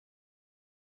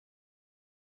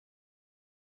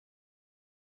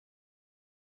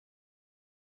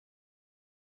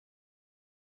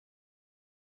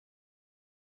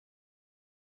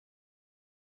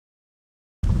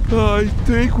I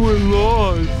think we're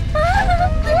lost.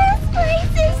 This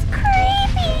place is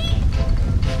creepy.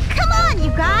 Come on,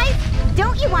 you guys.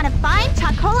 Don't you want to find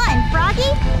Chocola and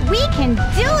Froggy? We can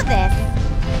do this.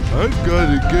 I've got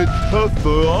to get tough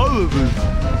for all of us.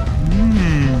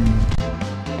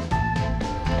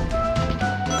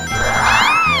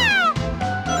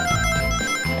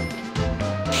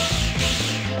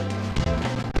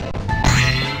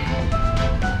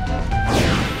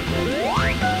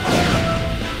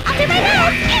 I'll do my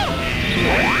best.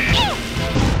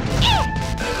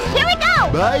 Here we go.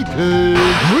 My turn.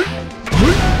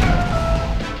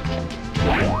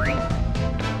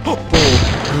 Oh,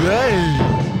 great.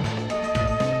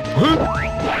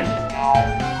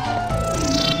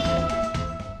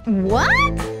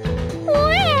 What?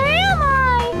 Where am I?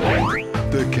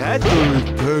 The castle is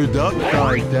turned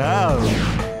upside down.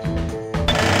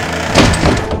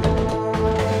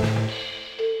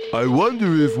 I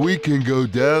wonder if we can go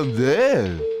down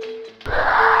there.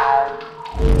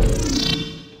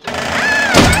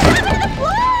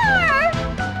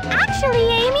 Actually,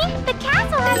 Amy, the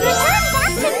castle has returned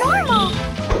back to normal.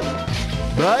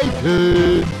 My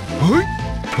turn.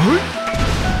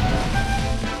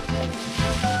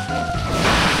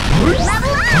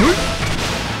 Level up!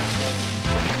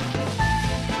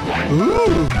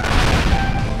 Ooh.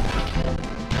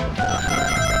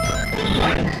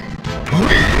 Oh,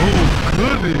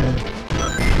 goody.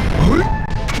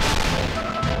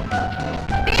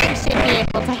 Big should be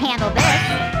able to handle this.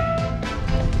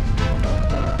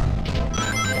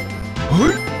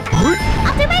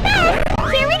 I'll do my best.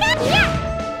 Here we go. Yeah.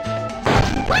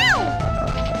 Wow.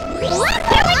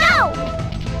 Here we go.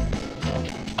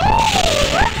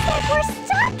 Looks like we're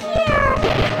stuck here.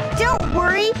 Don't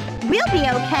worry. We'll be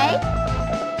okay.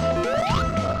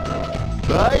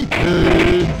 My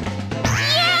turn.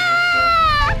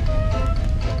 Yeah!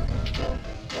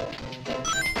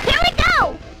 Here we go.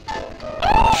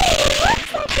 Looks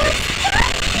like we're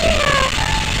stuck here.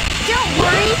 Don't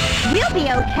worry. We'll be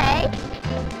okay.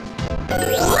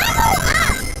 Level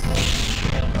up!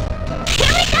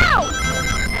 Here we go!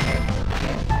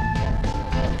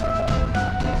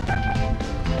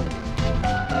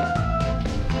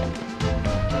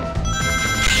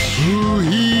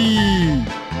 Hoo-hee!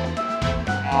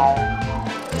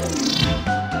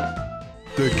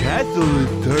 The castle is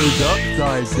turned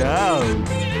upside down.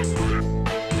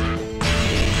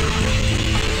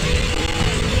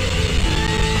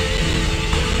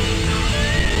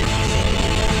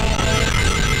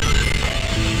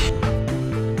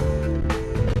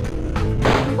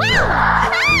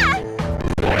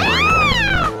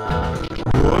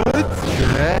 What's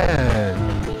that?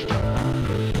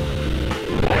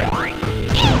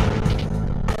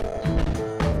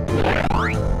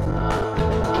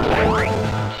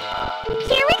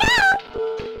 Here we go!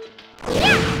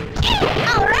 Yeah!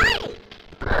 Alright!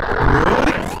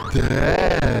 What's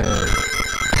that?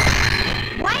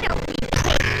 Why don't we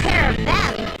take care of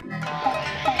them?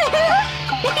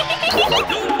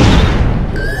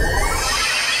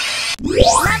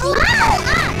 Level up!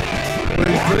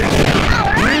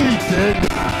 Wait,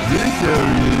 this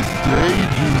area is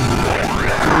dangerous,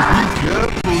 so be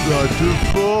careful not to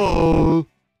fall.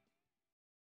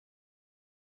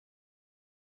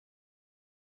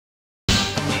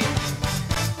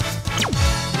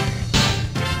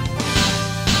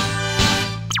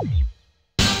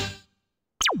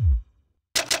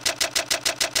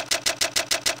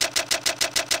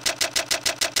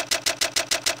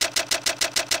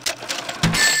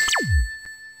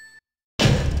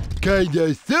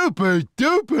 Kinda super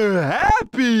duper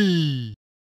happy!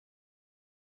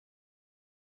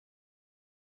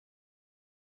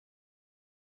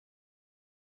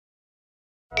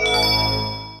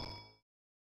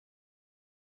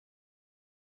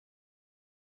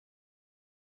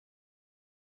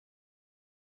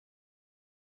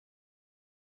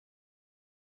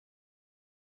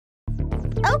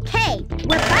 Okay,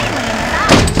 we're finally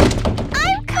inside.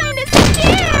 I'm kinda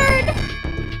scared!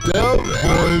 Don't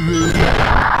worry,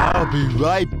 I'll be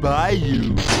right by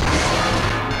you.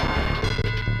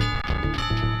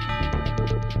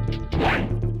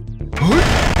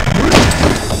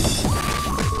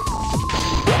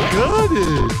 Got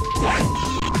it!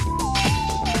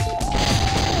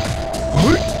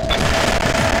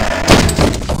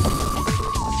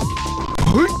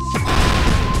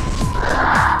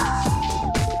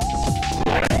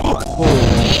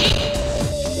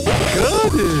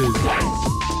 Got it!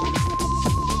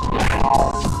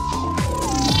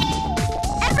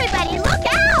 Everybody look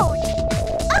out!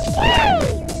 Okay!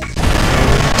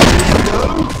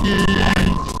 Donkey!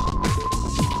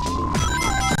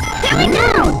 Here we go!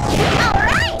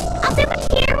 Alright!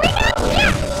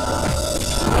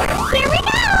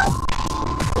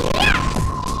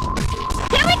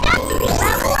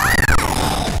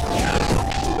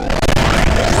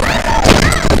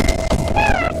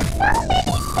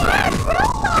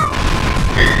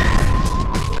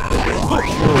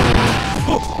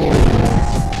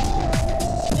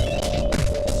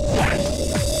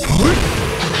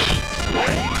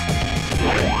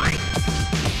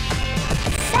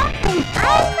 Something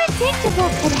unpredictable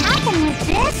could happen with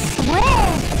this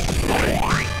switch.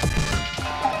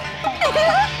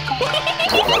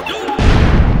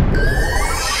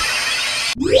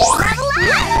 Level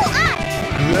up!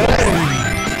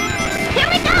 Here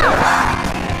we go!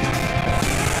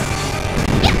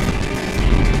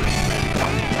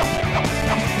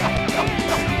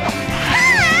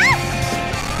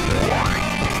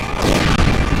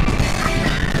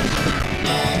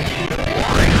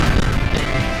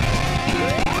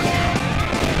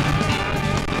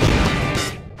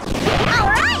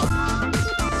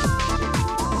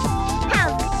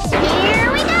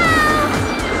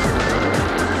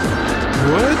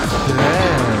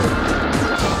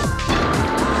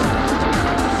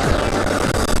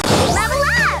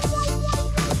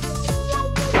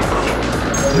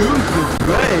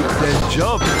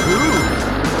 Jump too!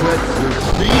 Press the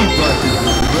C button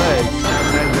to brake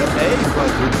and the A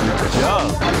button to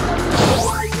jump.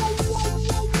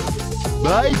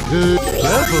 My turn!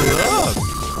 Level up!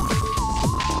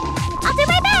 I'll do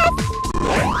my best!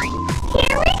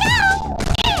 Here we go!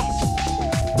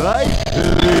 My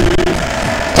turn!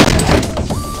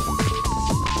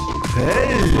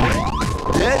 Hey!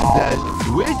 Get that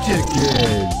switch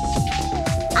again!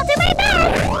 I'll do my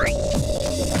best!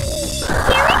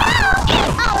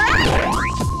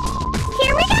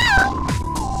 Here we go!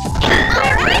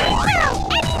 Here we go! Alright!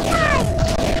 Anytime!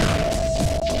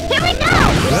 Here we go!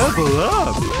 Level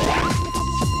up!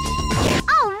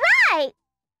 Alright!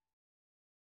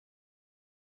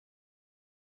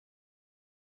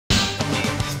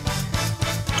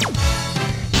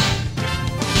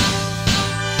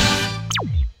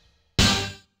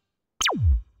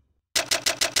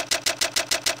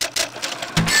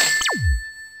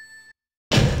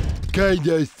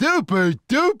 Kinda super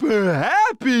duper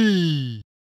happy!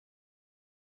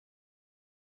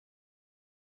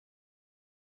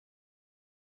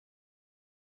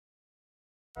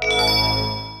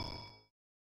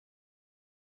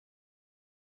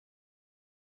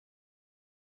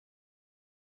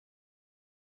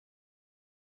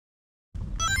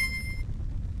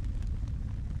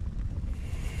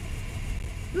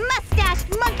 Mustache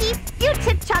monkeys, you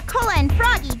took Chocola and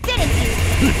Froggy, didn't you?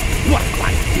 What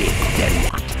I did, then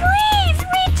what? Please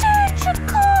return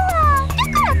Chocola!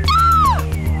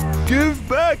 Give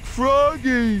back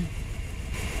Froggy!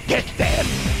 Get them!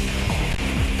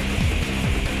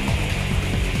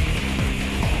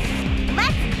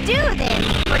 Let's do this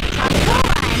for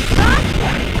Chocola and Froggy!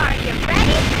 Are you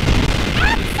ready?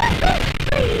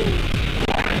 Absolutely!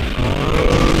 Okay.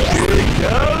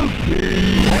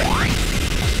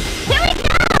 Here we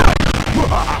go!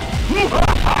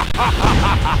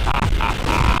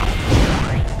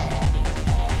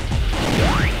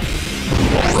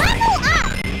 Level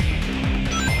up!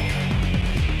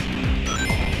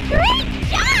 Great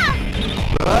job!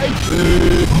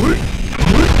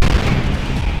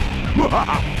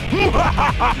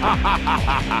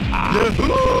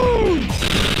 Yahoo!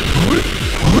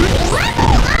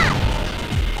 Level up!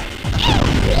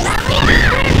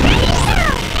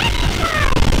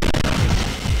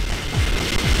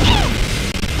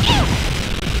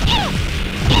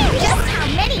 Just how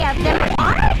many of them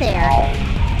are there?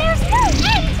 There's no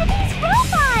end to these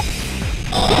robots!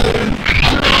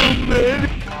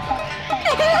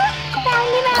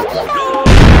 Boundy Mounty go!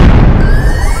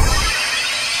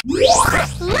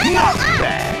 Level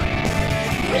up!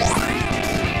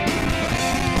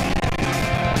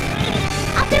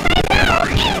 I'll do my best!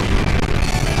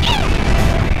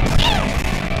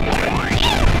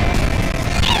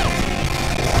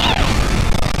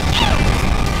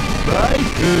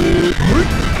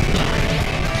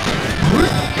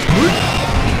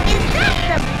 Is that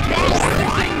the best you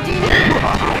can do? Mr. Eggman,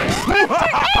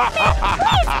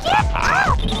 please get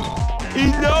up!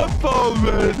 Enough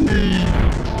already!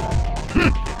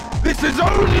 This is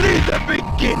only the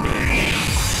beginning!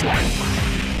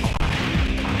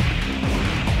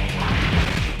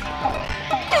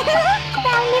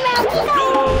 Boundy Mounty go!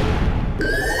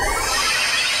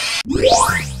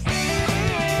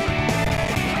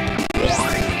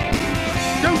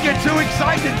 Don't get too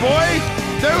excited, boys!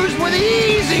 Those were the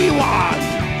easy ones!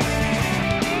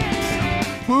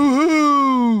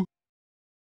 Woohoo!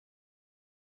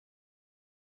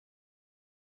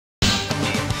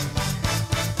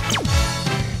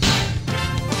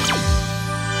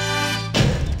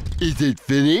 Is it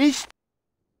finished?